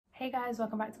Hey guys,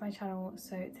 welcome back to my channel.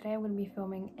 So today I'm going to be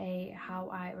filming a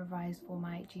how I revised for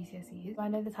my GCSEs. So I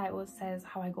know the title says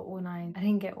how I got all 9s. I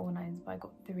didn't get all 9s, but I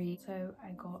got 3. So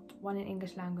I got 1 in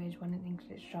English language, 1 in English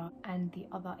literature, and the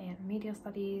other in media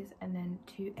studies, and then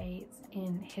 2 8s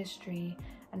in history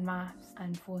and maths,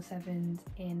 and 4 7s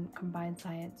in combined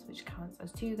science, which counts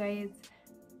as 2 grades,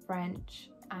 French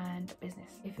and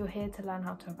business. If you're here to learn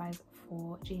how to revise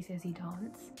for GCSE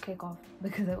dance, click off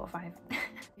because I got 5.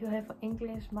 If you're here for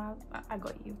English, math, I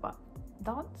got you, but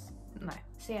dance, no.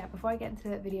 So yeah, before I get into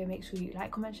the video, make sure you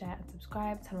like, comment, share and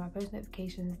subscribe. Turn on my post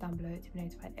notifications down below to be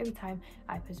notified every time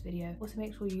I post a video. Also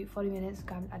make sure you follow me on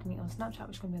Instagram, add me on Snapchat,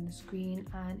 which is going to be on the screen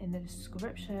and in the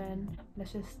description.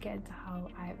 Let's just get into how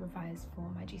I revise for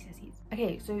my GCSEs.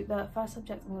 Okay, so the first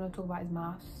subject I'm going to talk about is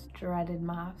maths. Dreaded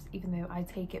maths, even though I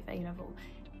take it for A-level.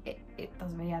 It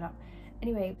doesn't really add up.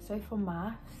 Anyway, so for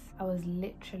maths, I was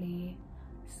literally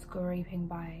scraping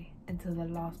by until the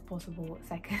last possible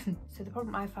second. So the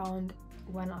problem I found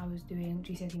when I was doing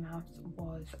GCSE maths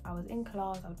was I was in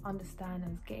class, I would understand, I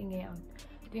was getting it, I was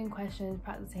doing questions,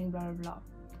 practicing, blah blah blah,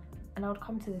 and I would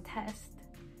come to the test,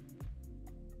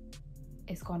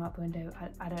 it's gone out the window.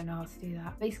 I don't know how to do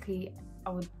that. Basically, I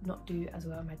would not do as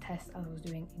well on my test as I was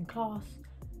doing in class,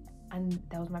 and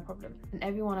that was my problem. And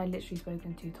everyone I literally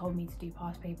spoken to told me to do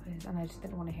past papers, and I just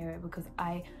didn't want to hear it because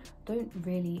I don't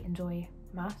really enjoy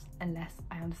maths unless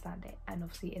I understand it, and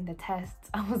obviously in the tests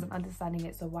I wasn't understanding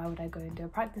it, so why would I go and do a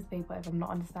practice paper if I'm not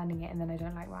understanding it and then I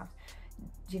don't like maths?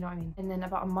 Do you know what I mean? And then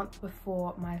about a month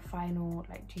before my final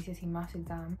GCSE maths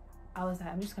exam, I was like,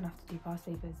 I'm just gonna have to do past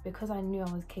papers because I knew I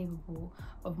was capable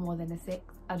of more than a 6.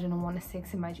 I didn't want a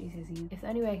 6 in my GCSEs. If the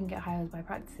only way I can get higher is by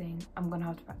practicing, I'm gonna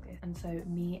have to practice. And so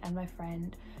me and my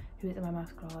friend who was in my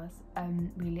maths class,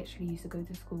 we literally used to go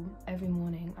to school every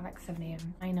morning at 7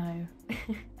 AM. I know.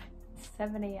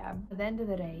 7 AM. At the end of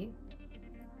the day,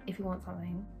 if you want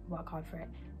something, work hard for it.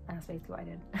 And that's basically what I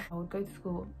did. I would go to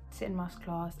school, sit in maths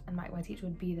class, and my teacher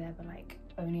would be there, but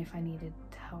only if I needed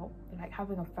help. But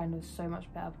having a friend was so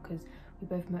much better because we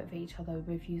both motivate each other,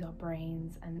 we both use our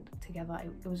brains, and together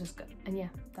it was just good. And yeah,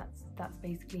 that's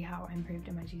basically how I improved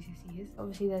in my GCSEs.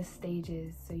 Obviously there's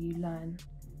stages, so you learn,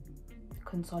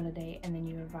 consolidate, and then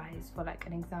you revise for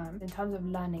an exam. In terms of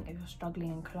learning, if you're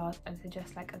struggling in class, I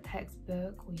suggest a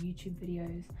textbook or YouTube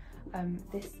videos.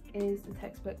 This is the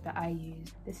textbook that I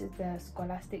use. This is the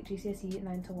Scholastic GCSE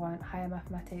 9 to 1 Higher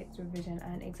Mathematics Revision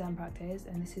and Exam Practice,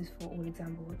 and this is for all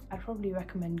exam boards. I'd probably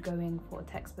recommend going for a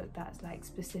textbook that's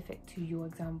specific to your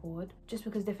exam board, just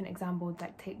because different exam boards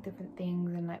take different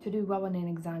things, and to do well on an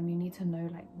exam you need to know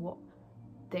what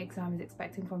the exam is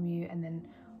expecting from you. And then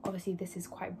obviously this is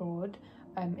quite broad.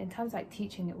 In terms of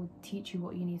teaching, it will teach you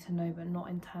what you need to know, but not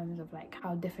in terms of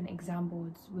how different exam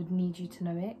boards would need you to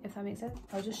know it, if that makes sense.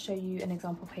 I'll just show you an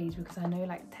example page because I know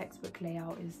textbook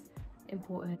layout is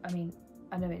important. I mean,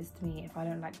 I know it is to me. If I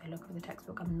don't like the look of the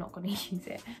textbook, I'm not going to use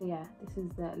it. So yeah, this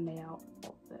is the layout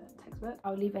of the textbook.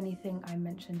 I'll leave anything I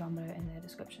mentioned down below in the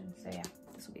description, so yeah,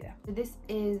 this will be there. So this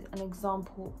is an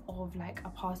example of a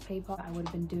past paper that I would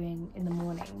have been doing in the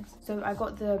mornings. So I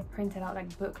got the printed out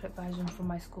booklet version from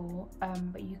my school,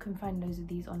 but you can find loads of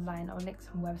these online. I'll link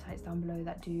some websites down below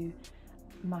that do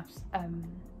maths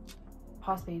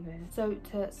past papers. So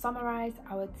to summarize,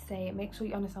 I would say make sure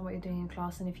you understand what you're doing in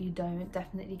class, and if you don't,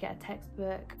 definitely get a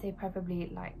textbook. Say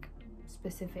preferably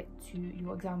specific to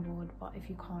your exam board, but if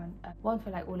you can't, one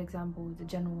for all exam boards, a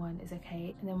general one is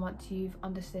okay. And then once you've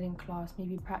understood in class,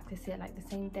 maybe practice it the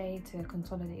same day to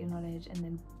consolidate your knowledge, and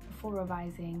then before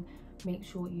revising, make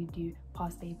sure you do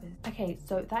past papers. Okay,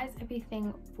 so that is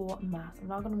everything for maths. I'm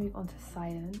now going to move on to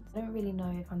science. I don't really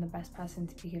know if I'm the best person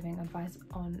to be giving advice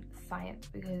on science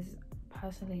because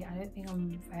personally I don't think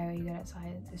I'm very good at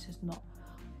science. It's just not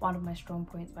one of my strong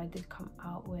points, but I did come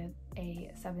out with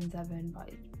a 7/7, but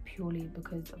it's purely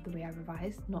because of the way I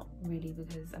revised, not really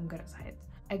because I'm good at science.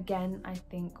 Again, I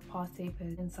think past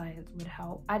papers in science would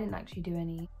help. I didn't actually do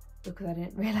any because I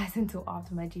didn't realize until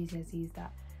after my GCSEs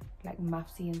that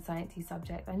mathsy and sciencey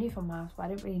subjects. I knew for maths, but I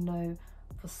didn't really know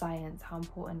for science how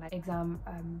important exam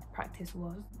practice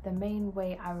was. The main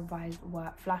way I revised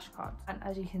were flashcards, and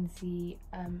as you can see,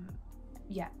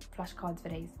 yeah, flashcards for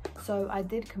days. So I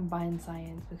did combine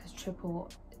science because triple,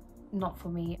 not for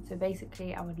me. So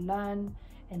basically I would learn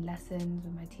in lessons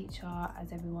with my teacher,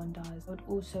 as everyone does. I would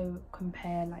also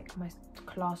compare my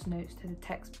class notes to the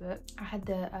textbook. I had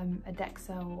the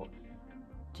Edexcel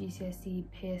GCSE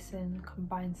Pearson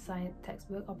combined science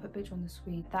textbook. I'll put a picture on the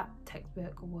screen. That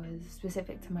textbook was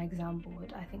specific to my exam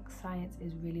board. I think science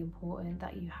is really important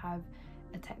that you have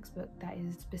a textbook that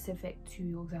is specific to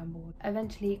your exam board.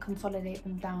 Eventually consolidate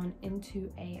them down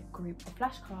into a group of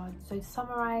flashcards. So to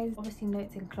summarize, obviously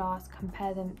notes in class,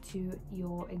 compare them to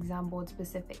your exam board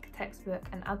specific textbook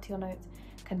and add to your notes,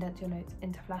 condense your notes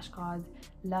into flashcards,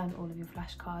 learn all of your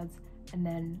flashcards, and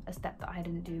then a step that I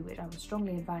didn't do, which I would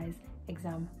strongly advise,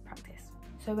 exam practice.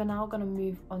 So we're now going to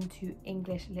move on to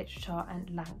English literature and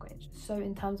language. So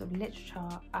in terms of literature,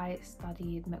 I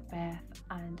studied Macbeth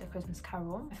and A Christmas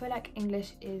Carol. I feel like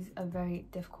English is a very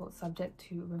difficult subject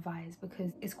to revise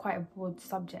because it's quite a broad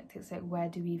subject. It's like, where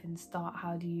do we even start?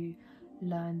 How do you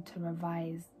learn to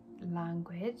revise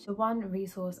language? The one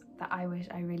resource that I wish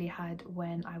I really had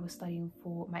when I was studying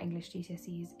for my English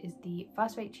GCSEs is the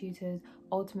First Rate Tutors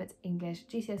Ultimate English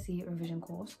GCSE revision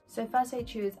course. So First Rate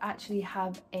Tutors actually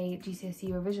have a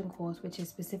GCSE revision course which is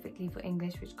specifically for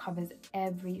English, which covers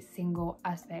every single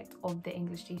aspect of the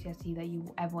English GCSE that you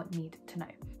will ever need to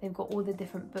know. They've got all the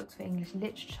different books for English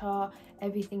literature,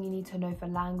 everything you need to know for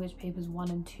language, papers 1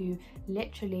 and 2,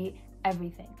 literally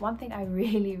everything. One thing I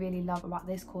really love about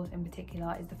this course in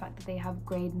particular is the fact that they have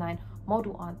grade 9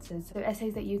 model answers, so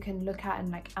essays that you can look at and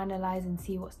like analyze and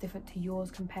see what's different to yours,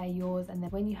 compare yours. And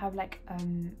then when you have like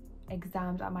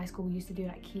exams at my school, we used to do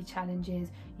like key challenges.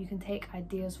 You can take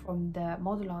ideas from the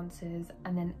model answers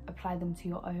and then apply them to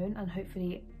your own and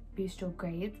hopefully boost your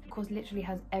grades. The course literally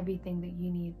has everything that you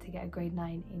need to get a grade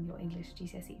 9 in your English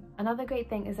GCSE. Another great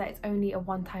thing is that it's only a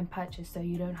one-time purchase, so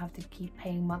you don't have to keep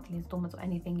paying monthly installments or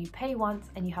anything. You pay once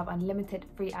and you have unlimited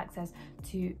free access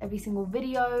to every single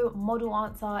video, model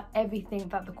answer, everything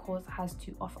that the course has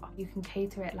to offer. You can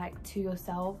cater it like to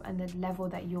yourself and the level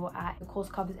that you're at. The course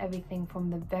covers everything from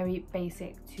the very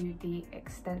basic to the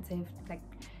extensive, like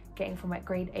getting from like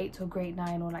grade 8 to grade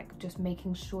 9, or like just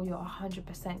making sure you're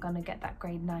 100% gonna get that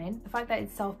grade 9. The fact that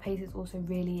it's self-paced is also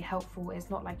really helpful. It's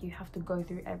not like you have to go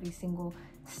through every single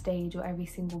stage or every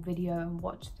single video and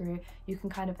watch through. You can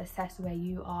kind of assess where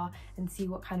you are and see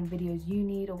what kind of videos you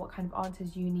need or what kind of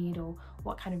answers you need or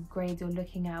what kind of grades you're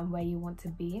looking at and where you want to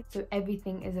be. So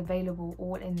everything is available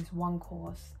all in this one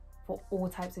course for all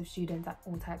types of students at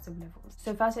all types of levels.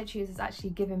 So First Rate Tutors has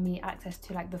actually given me access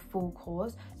to like the full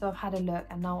course, so I've had a look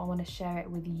and now I want to share it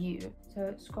with you.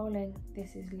 So scrolling,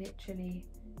 this is literally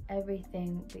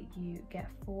everything that you get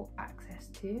full access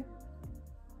to,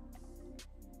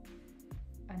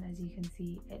 and as you can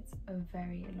see, it's a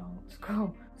very long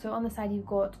scroll. So on the side you've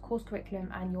got course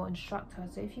curriculum and your instructor.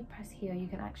 So if you press here, you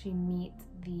can actually meet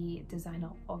the designer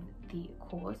of the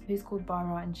course, who's called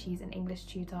Bara, and she's an English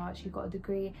tutor. She got a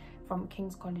degree from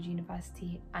King's College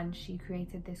University and she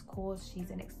created this course. She's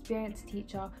an experienced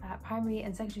teacher at primary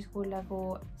and secondary school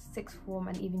level, sixth form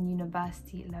and even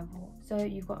university level. So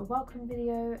you've got a welcome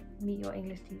video, meet your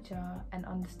English teacher, and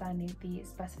understanding the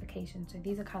specifications. So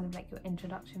these are kind of like your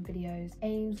introduction videos,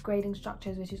 aims, grading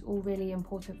structures, which is all really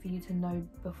important for you to know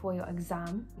before your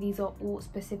exam. These are all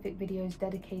specific videos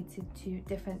dedicated to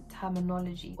different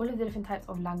terminology, all of the different types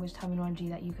of language terminology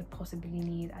that you could possibly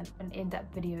need, and an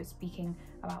in-depth video speaking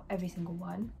about every single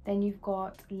one. Then you've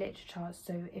got literature.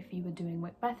 So if you were doing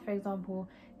Macbeth, for example,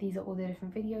 these are all the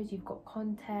different videos. You've got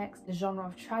context, the genre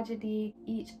of tragedy,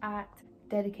 each act,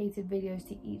 dedicated videos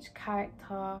to each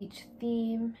character, each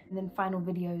theme, and then final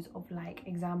videos of like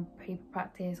exam paper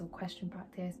practice or question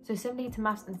practice. So similarly to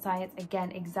maths and science,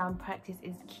 again, exam practice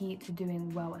is key to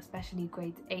doing well, especially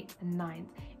grades 8 and 9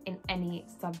 in any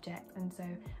subject. And so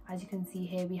as you can see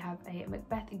here, we have a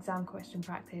Macbeth exam question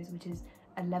practice, which is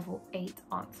a level 8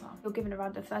 answer. You're given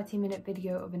around a 30-minute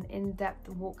video of an in-depth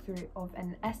walkthrough of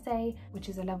an essay, which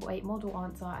is a level 8 model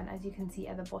answer. And as you can see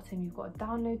at the bottom, you've got a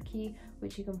download key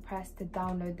which you can press to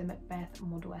download the Macbeth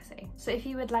model essay. So if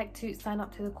you would like to sign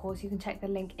up to the course, you can check the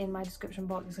link in my description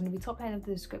box. It's going to be top line of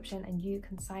the description, and you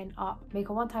can sign up, make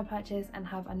a one-time purchase, and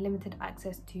have unlimited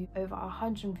access to over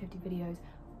 150 videos,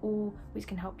 all which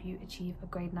can help you achieve a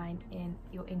grade 9 in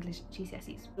your English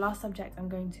GCSEs. Last subject I'm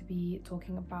going to be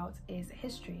talking about is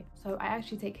history. So I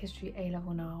actually take history A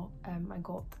level now. I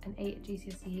got an 8 at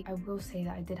GCSE. I will say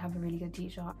that I did have a really good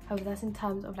teacher. However, that's in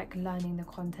terms of like learning the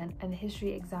content, and the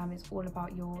history exam is all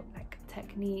about your like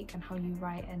technique and how you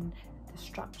write and the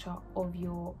structure of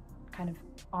your kind of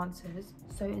answers.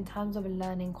 So in terms of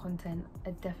learning content,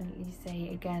 I definitely say,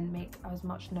 again, make as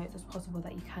much notes as possible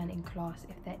that you can in class.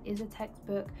 If there is a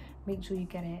textbook, make sure you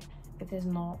get it. If there's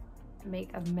not,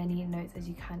 make as many notes as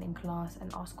you can in class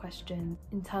and ask questions.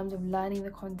 In terms of learning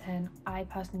the content, I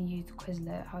personally use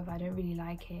Quizlet. However, I don't really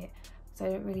like it, so I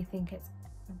don't really think it's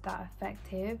that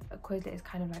effective. Quizlet is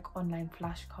kind of like online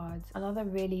flashcards. Another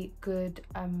really good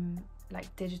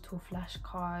like digital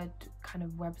flashcard kind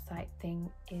of website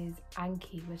thing is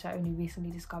Anki, which I only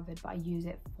recently discovered, but I use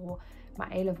it for my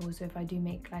A-levels. So if I do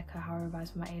make like a how I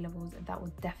revise for my A-levels, that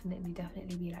would definitely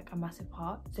be like a massive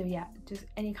part. So yeah, just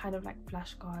any kind of like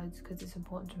flashcards, because it's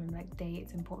important to remember like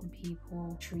dates, important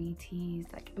people, treaties,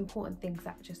 like important things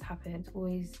that just happen. It's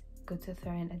always good to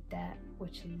throw in a DET,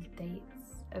 which is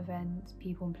dates, events,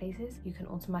 people and places. You can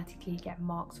automatically get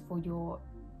marks for your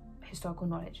historical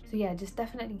knowledge. So yeah, just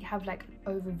definitely have like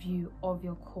an overview of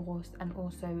your course, and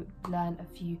also learn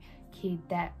a few key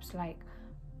depths. Like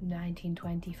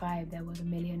 1925 there was 1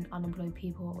 million unemployed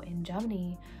people in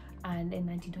Germany, and in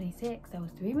 1926 there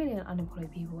was 3 million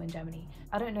unemployed people in Germany.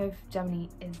 I don't know if Germany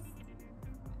is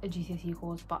a GCSE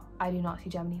course, but I do not see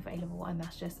Germany for A-level, and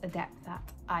that's just a depth that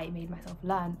I made myself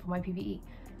learn for my PPE.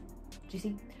 Do you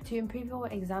see? To improve your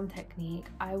exam technique,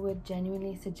 I would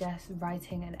genuinely suggest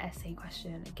writing an essay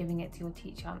question, giving it to your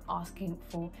teacher and asking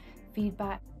for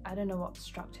feedback. I don't know what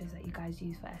structures that you guys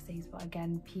use for essays, but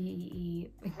again, PEE,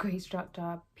 grade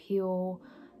structure, PEEL,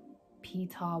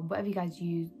 PTAR, whatever you guys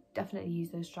use, definitely use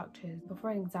those structures. Before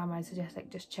an exam, I suggest like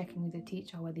just checking with the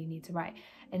teacher whether you need to write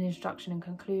an introduction and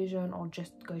conclusion, or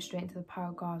just go straight into the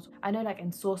paragraphs. I know like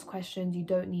in source questions you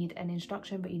don't need an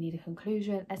introduction, but you need a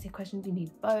conclusion. Essay questions you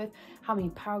need both. How many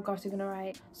paragraphs you're gonna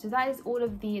write. So that is all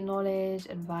of the knowledge,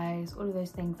 advice, all of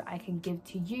those things that I can give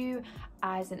to you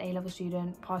as an A-level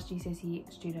student, past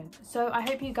GCSE student. So I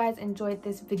hope you guys enjoyed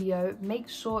this video. Make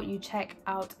sure you check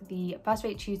out the First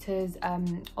Rate Tutors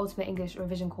Ultimate English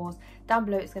Revision course down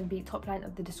below. It's going to be top line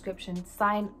of the description.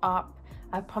 Sign up.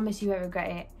 I promise you won't regret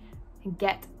it, and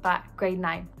get that grade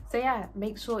 9. So yeah,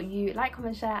 make sure you like,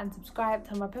 comment, share and subscribe.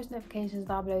 Turn my post notifications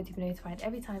down below to be notified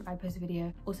every time I post a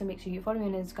video. Also make sure you follow me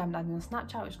on Instagram and on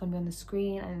Snapchat, which is going to be on the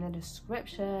screen and in the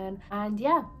description. And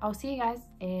yeah, I'll see you guys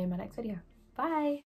in my next video. Bye.